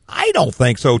feature? I don't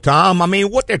think so, Tom. I mean,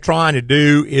 what they're trying to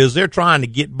do is they're trying to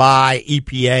get by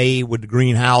EPA with the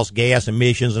greenhouse gas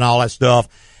emissions and all that stuff.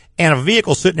 And a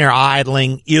vehicle sitting there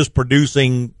idling is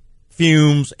producing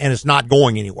fumes, and it's not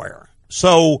going anywhere.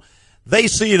 So they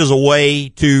see it as a way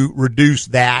to reduce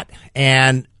that,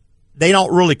 and they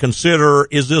don't really consider,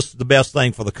 is this the best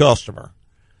thing for the customer,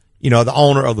 the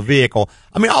owner of the vehicle.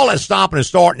 I mean, all that stopping and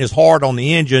starting is hard on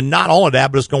the engine. Not only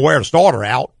that, but it's going to wear the starter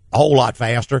out a whole lot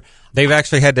faster. They've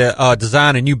actually had to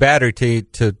design a new battery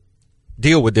to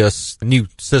deal with this new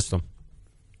system.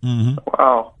 Mm-hmm.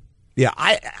 Wow. Yeah,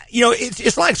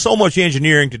 it's like so much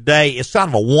engineering today. It's kind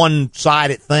of a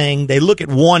one-sided thing. They look at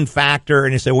one factor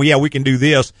and they say, well, yeah, we can do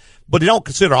this, but they don't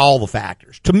consider all the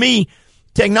factors. To me,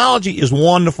 technology is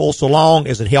wonderful so long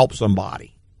as it helps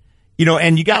somebody.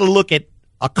 And you got to look at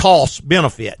a cost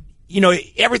benefit.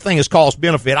 Everything is cost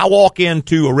benefit. I walk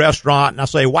into a restaurant and I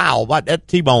say, wow, that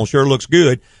T-bone sure looks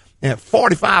good. And at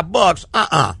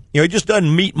 $45, it just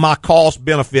doesn't meet my cost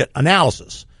benefit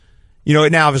analysis.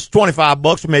 Now if it's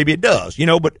 $25, maybe it does,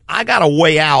 but I got to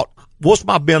weigh out what's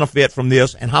my benefit from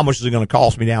this and how much is it going to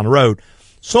cost me down the road.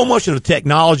 So much of the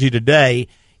technology today,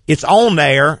 it's on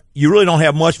there. You really don't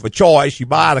have much of a choice. You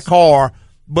buy the car,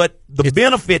 but the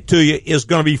benefit to you is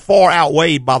going to be far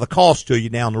outweighed by the cost to you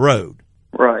down the road.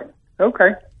 Right.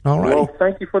 Okay. All right. Well,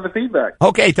 thank you for the feedback.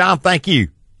 Okay, Tom, thank you.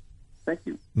 Thank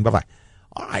you. Bye-bye.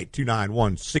 All right,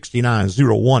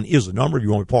 291-6901 is the number. If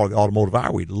you want to be part of the Automotive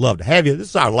Hour, we'd love to have you. This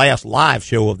is our last live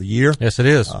show of the year. Yes, it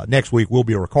is. Next week will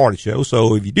be a recorded show,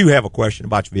 so if you do have a question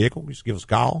about your vehicle, just give us a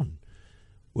call, and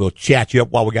we'll chat you up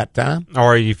while we got time.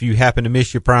 Or if you happen to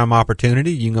miss your prime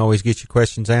opportunity, you can always get your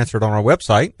questions answered on our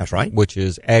website. That's right. Which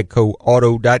is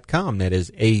agcoauto.com. That is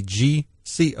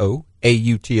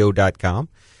AGCOAUTO.com.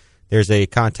 There's a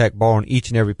contact bar on each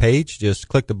and every page. Just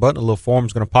click the button. A little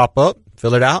form's going to pop up.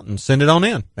 Fill it out and send it on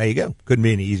in. There you go. Couldn't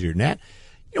be any easier than that.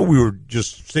 We were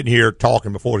just sitting here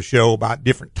talking before the show about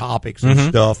different topics and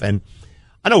stuff. And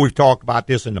I know we've talked about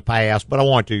this in the past, but I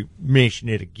want to mention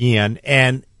it again.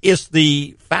 And it's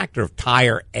the factor of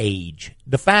tire age.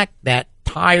 The fact that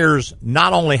tires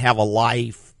not only have a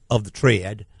life of the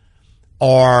tread,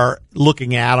 or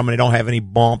looking at them and they don't have any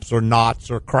bumps or knots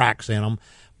or cracks in them,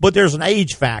 but there's an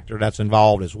age factor that's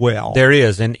involved as well. There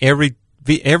is. And every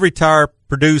tire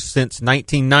produced since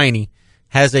 1990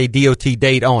 has a DOT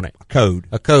date on it. A code.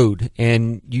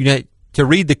 And to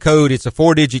read the code, it's a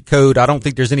 4-digit code. I don't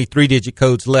think there's any 3-digit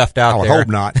codes left out there. I would hope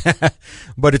not.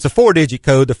 But it's a 4-digit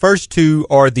code. The first two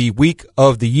are the week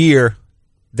of the year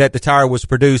that the tire was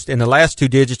produced, and the last 2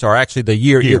 digits are actually the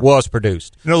year it was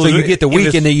produced. So you get the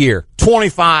week and the year.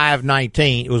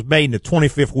 2519. It was made in the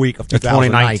 25th week of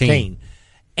 2019.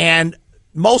 And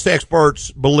most experts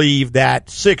believe that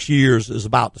 6 years is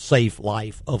about the safe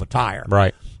life of a tire.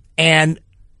 Right. And,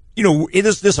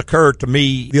 this occurred to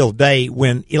me the other day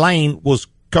when Elaine was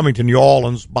coming to New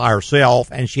Orleans by herself,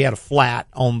 and she had a flat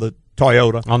on the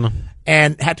Toyota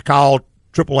and had to call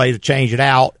AAA to change it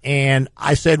out. And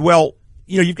I said, well,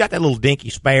 you've got that little dinky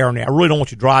spare in there. I really don't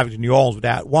want you driving to New Orleans with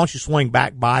that. Why don't you swing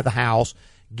back by the house,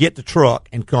 get the truck,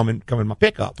 and come in my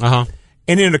pickup?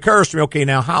 And then it occurs to me, okay,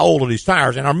 now how old are these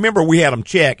tires? And I remember we had them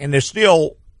checked, and they're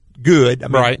still good. I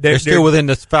mean, right. They're still within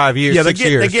the 5 years, yeah, 6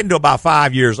 years. They're getting to about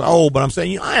 5 years old, but I'm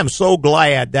saying, I am so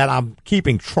glad that I'm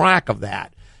keeping track of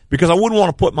that, because I wouldn't want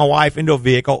to put my wife into a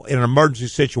vehicle in an emergency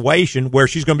situation where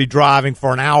she's going to be driving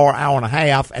for an hour, hour and a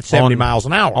half at 70 miles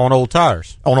an hour. On old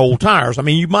tires. I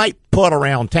mean, you might put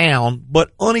around town,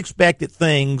 but unexpected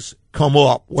things come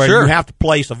up where you have to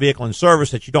place a vehicle in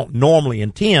service that you don't normally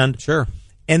intend. Sure.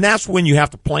 And that's when you have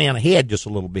to plan ahead just a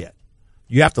little bit.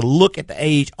 You have to look at the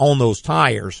age on those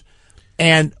tires.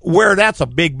 And where that's a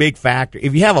big, big factor,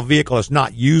 if you have a vehicle that's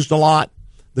not used a lot,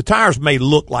 the tires may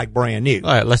look like brand new.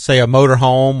 All right, let's say a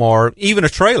motorhome or even a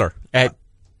trailer that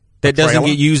doesn't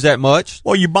get used that much.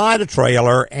 Well, you buy the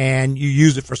trailer and you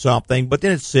use it for something, but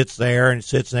then it sits there and it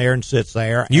sits there and sits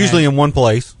there. Usually in one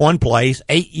place.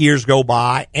 8 years go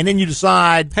by, and then you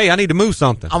decide, hey, I need to move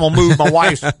something. I'm going to move my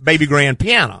wife's baby grand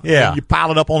piano. Yeah. And you pile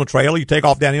it up on the trailer, you take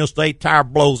off down the interstate, tire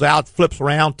blows out, flips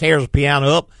around, tears the piano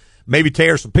up, maybe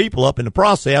tears some people up in the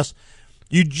process.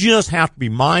 You just have to be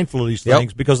mindful of these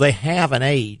things because they have an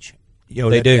age.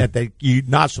 They do. That you're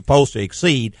not supposed to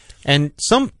exceed. And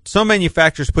some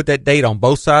manufacturers put that date on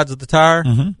both sides of the tire.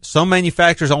 Some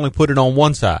manufacturers only put it on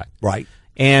one side. Right.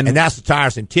 And that's the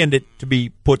tires intended to be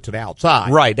put to the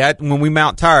outside. Right. That when we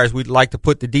mount tires, we'd like to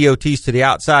put the DOTs to the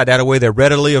outside. That way they're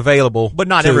readily available but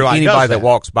not to anybody that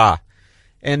walks by.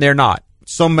 And they're not.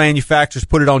 Some manufacturers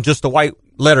put it on just the white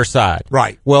letter side.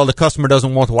 Right. Well, the customer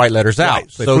doesn't want the white letters out.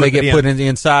 So they get put in the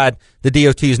inside. The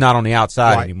DOT is not on the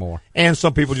outside anymore. And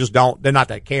some people just don't, they're not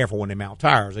that careful when they mount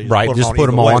tires. They just put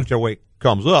them on. Whichever way it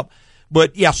comes up.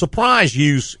 But yeah, surprise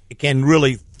use can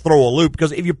really throw a loop,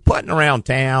 because if you're putting around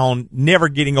town, never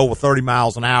getting over 30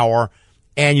 miles an hour,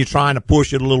 and you're trying to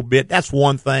push it a little bit, that's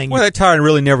one thing. Well, that tire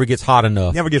really never gets hot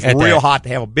enough. Never gets real hot to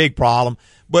have a big problem.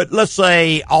 But let's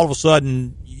say all of a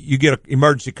sudden you get an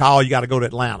emergency call, you got to go to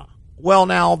Atlanta. Well,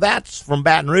 now that's from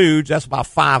Baton Rouge. That's about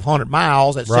 500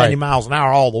 miles at 70 miles an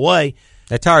hour all the way.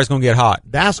 That tire's going to get hot.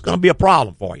 That's going to be a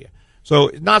problem for you. So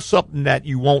it's not something that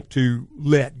you want to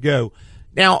let go.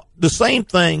 Now, the same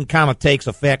thing kind of takes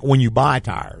effect when you buy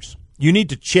tires. You need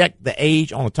to check the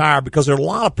age on a tire, because there are a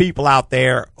lot of people out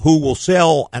there who will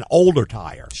sell an older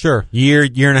tire. Sure. Year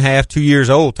and a half, 2 years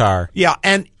old tire. Yeah,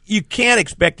 and you can't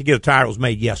expect to get a tire that was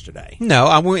made yesterday. No,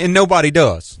 and nobody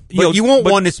does. But you want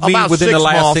one that's made within the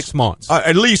last 6 months.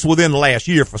 At least within the last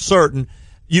year for certain.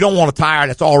 You don't want a tire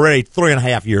that's already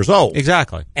 3.5 years old.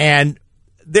 Exactly. And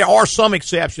there are some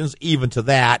exceptions even to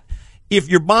that. if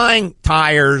you're buying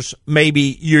tires,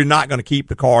 maybe you're not going to keep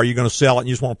the car. You're going to sell it and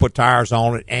you just want to put tires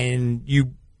on it, and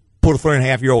you put a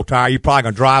 3.5-year-old tire. You're probably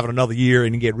going to drive it another year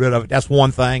and get rid of it. That's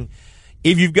one thing.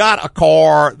 If you've got a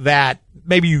car that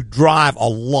maybe you drive a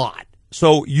lot,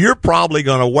 so you're probably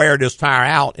going to wear this tire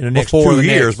out in the next 2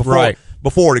 years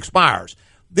before it expires,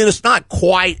 then it's not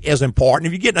quite as important.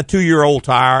 If you're getting a 2-year-old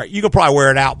tire, you can probably wear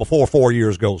it out before 4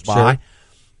 years goes by. Sure.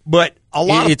 But a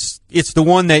lot it's the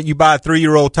one that you buy a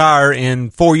 3-year-old tire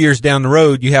and 4 years down the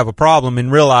road you have a problem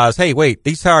and realize, hey, wait,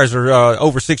 these tires are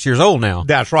over 6 years old now.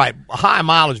 That's right. A high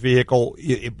mileage vehicle,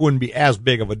 it wouldn't be as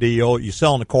big of a deal. You're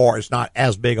selling the car, it's not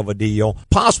as big of a deal.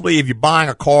 Possibly if you're buying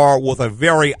a car with a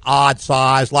very odd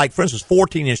size, like for instance,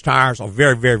 14-inch tires are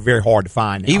very, very, very hard to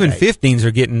find nowadays. Even 15s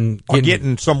are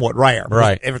getting somewhat rare.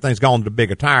 Right. Everything's gone to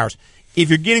bigger tires. If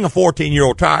you're getting a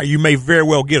 14-year-old tire, you may very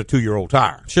well get a 2-year-old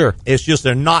tire. Sure. It's just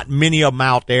there are not many of them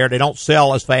out there. They don't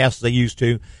sell as fast as they used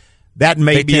to. That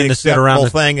may be an acceptable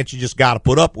thing that you just got to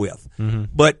put up with. Mm-hmm.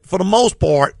 But for the most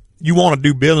part, you want to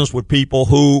do business with people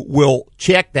who will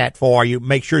check that for you,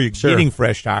 make sure you're getting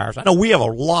fresh tires. I know we have a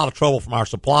lot of trouble from our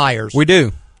suppliers. We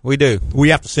do. We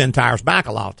have to send tires back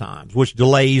a lot of times, which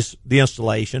delays the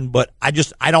installation. But I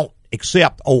don't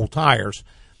accept old tires.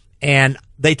 And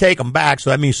they take them back,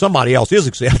 so that means somebody else is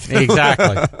accepting them.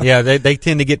 Exactly. Yeah, they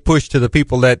tend to get pushed to the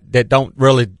people that don't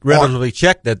really regularly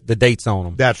check the dates on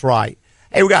them. That's right.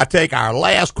 Hey, we got to take our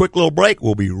last quick little break.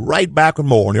 We'll be right back with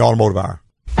more on the Automotive Hour.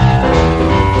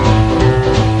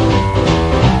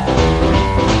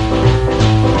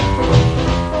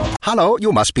 Hello,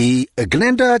 you must be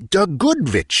Glenda de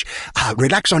Goodrich.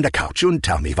 Relax on the couch and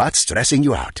tell me what's stressing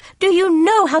you out. Do you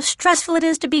know how stressful it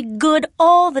is to be good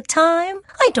all the time?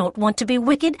 I don't want to be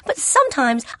wicked, but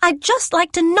sometimes I'd just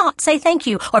like to not say thank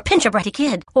you, or pinch a bratty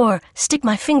kid, or stick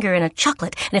my finger in a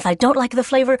chocolate, and if I don't like the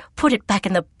flavor, put it back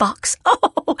in the box.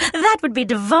 Oh, that would be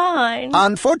divine.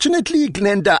 Unfortunately,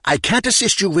 Glenda, I can't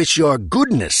assist you with your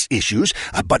goodness issues,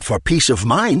 but for peace of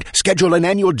mind, schedule an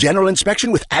annual general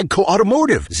inspection with AGCO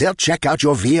Automotive. They'll check out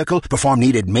your vehicle, perform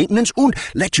needed maintenance, and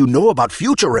let you know about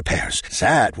future repairs.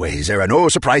 That way, there are no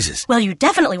surprises. Well, you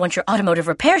definitely want your automotive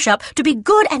repair shop to be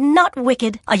good and not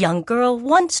wicked. A young girl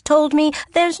once told me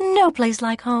there's no place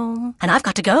like home. And I've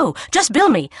got to go. Just bill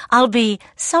me. I'll be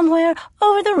somewhere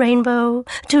over the rainbow.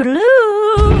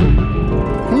 Toodaloo!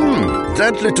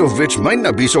 That little witch might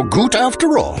not be so good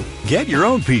after all. Get your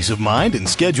own peace of mind and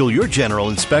schedule your general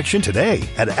inspection today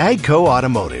at AGCO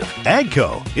Automotive.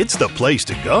 AGCO, it's the place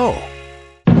to go.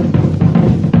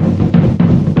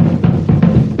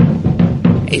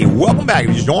 Hey, welcome back. If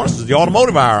you just joined us, this is the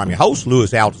Automotive Hour. I'm your host,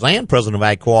 Louis Altazan, president of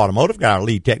AGCO Automotive. Got our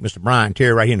lead tech, Mr. Brian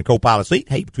Terry, right here in the co-pilot seat.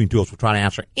 Hey, between two of us, we're trying to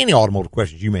answer any automotive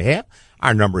questions you may have.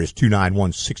 Our number is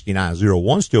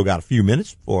 291-6901. Still got a few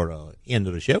minutes for the end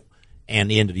of the show. And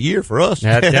the end of the year for us.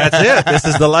 That's it. This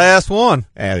is the last one.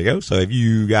 There you go. So if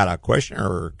you got a question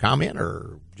or comment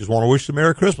or just want to wish a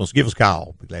Merry Christmas, give us a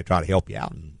call. We're glad to try to help you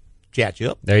out and chat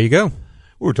you up. There you go.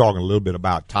 We were talking a little bit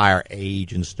about tire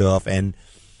age and stuff. And,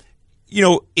 you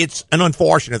know, it's an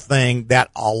unfortunate thing that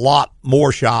a lot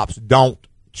more shops don't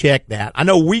check that. I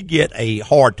know we get a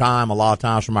hard time a lot of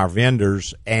times from our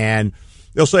vendors, and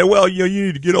they'll say, well, you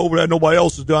need to get over that. Nobody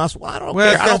else is doing it. I said, well, I don't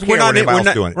care. I don't care what anybody else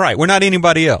is doing it. Right. We're not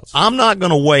anybody else. I'm not going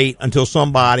to wait until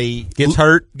somebody gets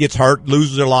hurt,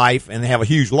 loses their life, and have a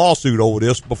huge lawsuit over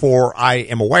this before I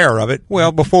am aware of it.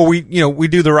 Well, before we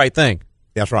do the right thing.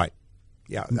 That's right.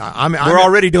 Yeah. We're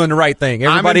already doing the right thing.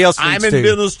 Everybody else needs to. I'm in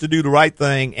business to do the right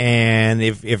thing, and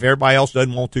if everybody else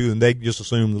doesn't want to, then they can just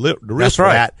assume the risk for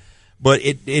that. But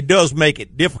it does make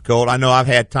it difficult. I know I've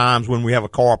had times when we have a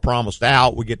car promised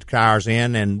out, we get the cars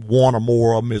in, and one or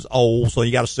more of them is old, so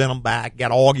you got to send them back, got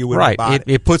to argue with them about it.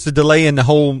 It puts a delay in the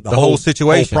whole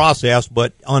situation, whole process.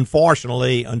 But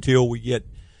unfortunately, until we get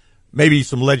maybe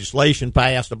some legislation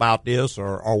passed about this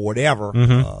or whatever,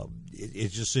 it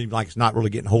just seems like it's not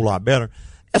really getting a whole lot better.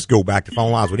 Let's go back to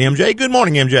phone lines with MJ. Good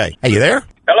morning, MJ. Hey, you there?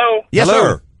 Hello. Yes, Hello.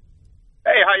 sir.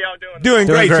 Hey, how y'all doing? Doing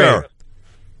great, sir.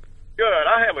 Good.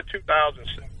 I have a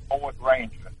 2006 Ford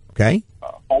Ranger. Okay.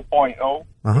 4.0,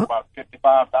 about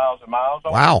 55,000 miles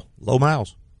on Wow, low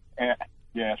miles. And,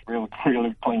 yeah, it's really,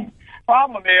 really clean.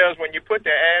 Problem is, when you put the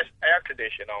air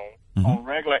conditioner on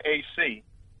regular AC,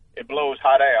 it blows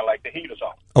hot air like the heater's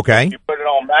on. Okay. If you put it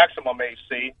on maximum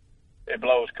AC, it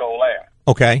blows cold air.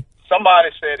 Okay. Somebody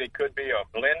said it could be a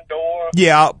blend door.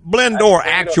 Yeah, blend door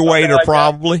actuator like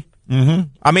probably.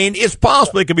 I mean, it's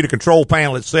possible it could be the control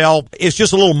panel itself. It's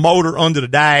just a little motor under the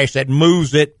dash that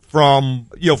moves it from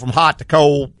hot to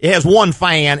cold. It has one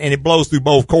fan and it blows through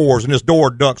both cores, and this door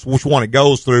ducts which one it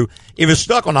goes through. If it's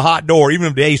stuck on the hot door, even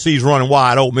if the AC is running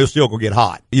wide open, it's still going to get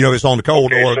hot. If it's on the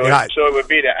cold door. So it would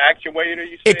be the actuator,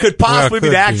 you said? It could possibly be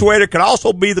the actuator. It could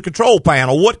also be the control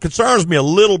panel. What concerns me a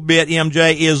little bit,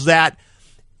 MJ, is that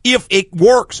if it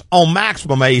works on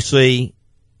maximum AC,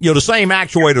 the same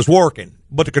actuator is working,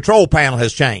 but the control panel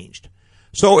has changed.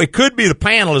 So it could be the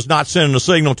panel is not sending the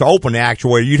signal to open the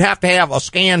actuator. You'd have to have a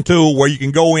scan tool where you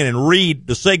can go in and read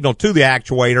the signal to the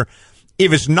actuator.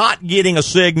 If it's not getting a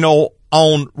signal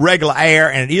on regular air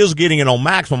and it is getting it on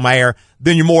maximum air,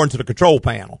 then you're more into the control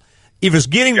panel. If it's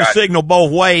getting the signal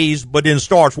both ways but then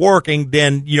starts working,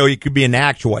 then, it could be an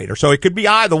actuator. So it could be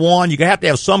either one. You could have to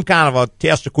have some kind of a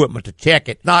test equipment to check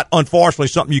it. Not, unfortunately,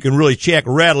 something you can really check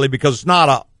readily because it's not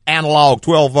a analog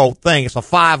 12-volt thing. It's a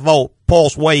 5-volt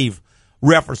pulse wave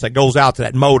reference that goes out to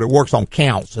that motor. It works on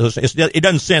counts. It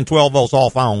doesn't send 12 volts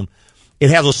off on.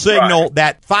 It has a signal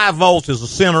that 5 volts is the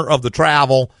center of the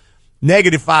travel.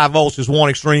 Negative 5 volts is one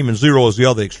extreme and 0 is the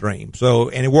other extreme. So,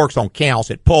 and it works on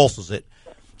counts. It pulses it.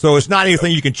 So it's not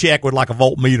anything you can check with like a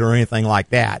voltmeter or anything like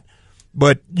that.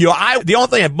 But, the only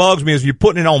thing that bugs me is you're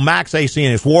putting it on max AC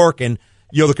and it's working.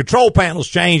 The control panel's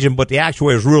changing, but the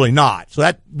actuator's really not. So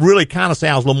that really kind of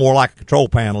sounds a little more like a control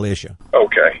panel issue.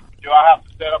 Okay. Do I have to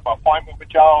set up an appointment with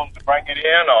y'all to bring it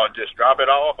in or just drop it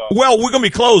off? Or? Well, we're going to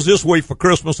be closed this week for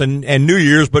Christmas and New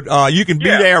Year's, but you can be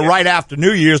there right after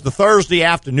New Year's. The Thursday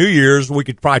after New Year's, we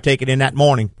could probably take it in that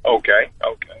morning. Okay.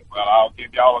 Well, I'll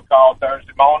give y'all a call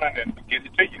Thursday morning and get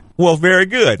it to you. Well, very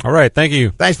good. All right. Thank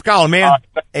you. Thanks for calling, man.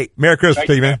 Hey, Merry Christmas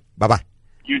to you, man. Bye-bye.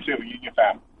 You too. You and your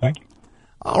family. Thank you.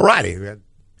 All righty. Good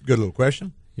little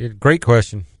question. Yeah, great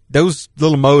question. Those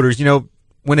little motors,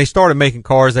 when they started making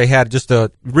cars, they had just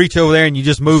a reach over there and you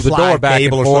just move the door back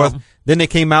and forth. Then they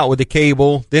came out with the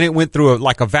cable. Then it went through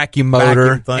a vacuum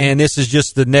motor. And this is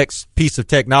just the next piece of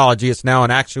technology. It's now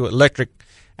an actual electric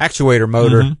actuator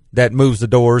motor that moves the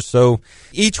doors. So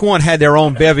each one had their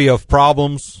own bevy of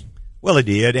problems. Well, it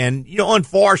did. And,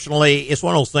 unfortunately, it's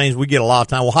one of those things we get a lot of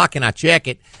time. Well, how can I check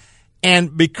it?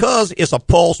 And because it's a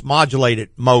pulse modulated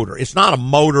motor, it's not a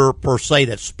motor per se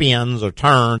that spins or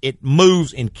turns. It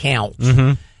moves in counts.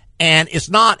 And it's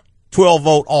not 12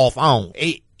 volt off on.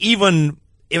 Even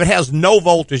if it has no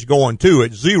voltage going to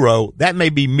it, 0, that may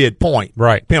be midpoint.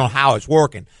 Right. Depending on how it's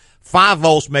working. 5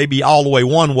 volts may be all the way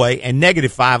one way and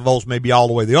negative 5 volts may be all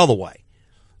the way the other way.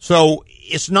 So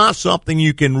it's not something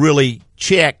you can really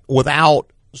check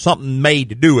without something made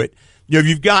to do it. If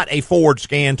you've got a Ford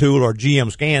scan tool or a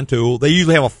GM scan tool, they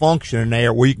usually have a function in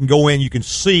there where you can go in, you can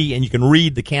see, and you can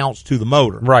read the counts to the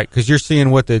motor. Right, because you're seeing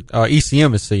what the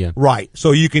ECM is seeing. Right.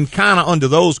 So you can kind of, under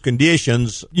those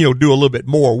conditions, do a little bit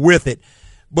more with it.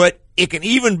 But it can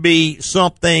even be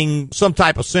some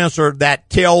type of sensor that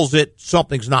tells it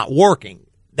something's not working,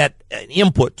 that an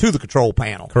input to the control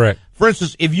panel. Correct. For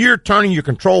instance, if you're turning your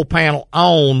control panel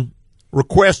on,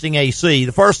 requesting AC,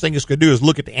 the first thing it's going to do is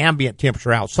look at the ambient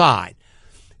temperature outside.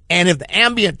 And if the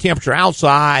ambient temperature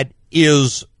outside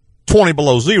is 20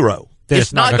 below 0,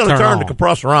 it's not going to turn the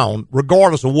compressor on,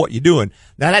 regardless of what you're doing.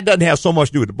 Now, that doesn't have so much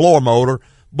to do with the blower motor,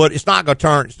 but it's not going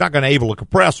to enable the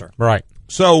compressor. Right.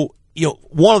 So,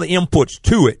 one of the inputs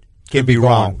to it can be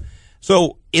wrong.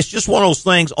 So, it's just one of those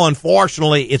things.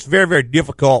 Unfortunately, it's very, very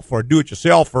difficult for a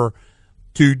do-it-yourselfer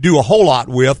to do a whole lot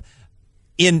with.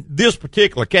 In this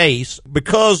particular case,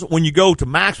 because when you go to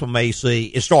maximum AC,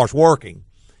 it starts working.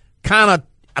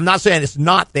 I'm not saying it's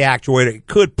not the actuator. It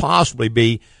could possibly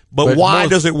be, but why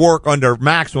does it work under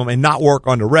maximum and not work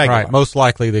under regular? Right, most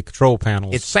likely the control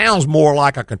panels. It sounds more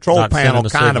like a control panel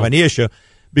kind of an issue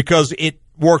because it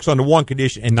works under one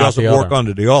condition and doesn't work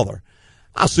under the other.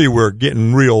 I see we're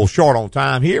getting real short on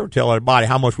time here. Tell everybody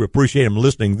how much we appreciate them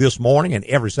listening this morning and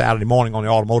every Saturday morning on the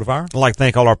Automotive Hour. I'd like to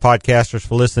thank all our podcasters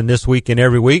for listening this week and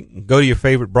every week. Go to your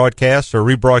favorite broadcast or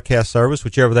rebroadcast service,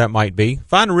 whichever that might be.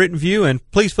 Find a written review and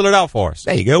please fill it out for us.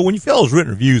 There you go. When you fill those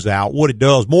written reviews out, what it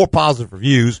does, more positive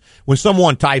reviews, when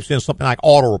someone types in something like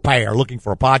auto repair looking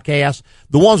for a podcast,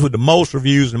 the ones with the most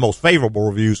reviews and the most favorable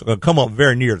reviews are going to come up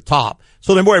very near the top.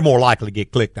 So they're way more likely to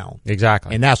get clicked on.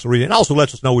 Exactly. And that's the reason. It also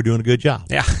lets us know we're doing a good job.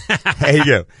 Yeah. There you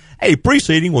go. Hey,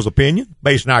 preceding was opinion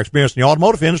based on our experience in the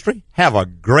automotive industry. Have a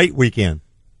great weekend.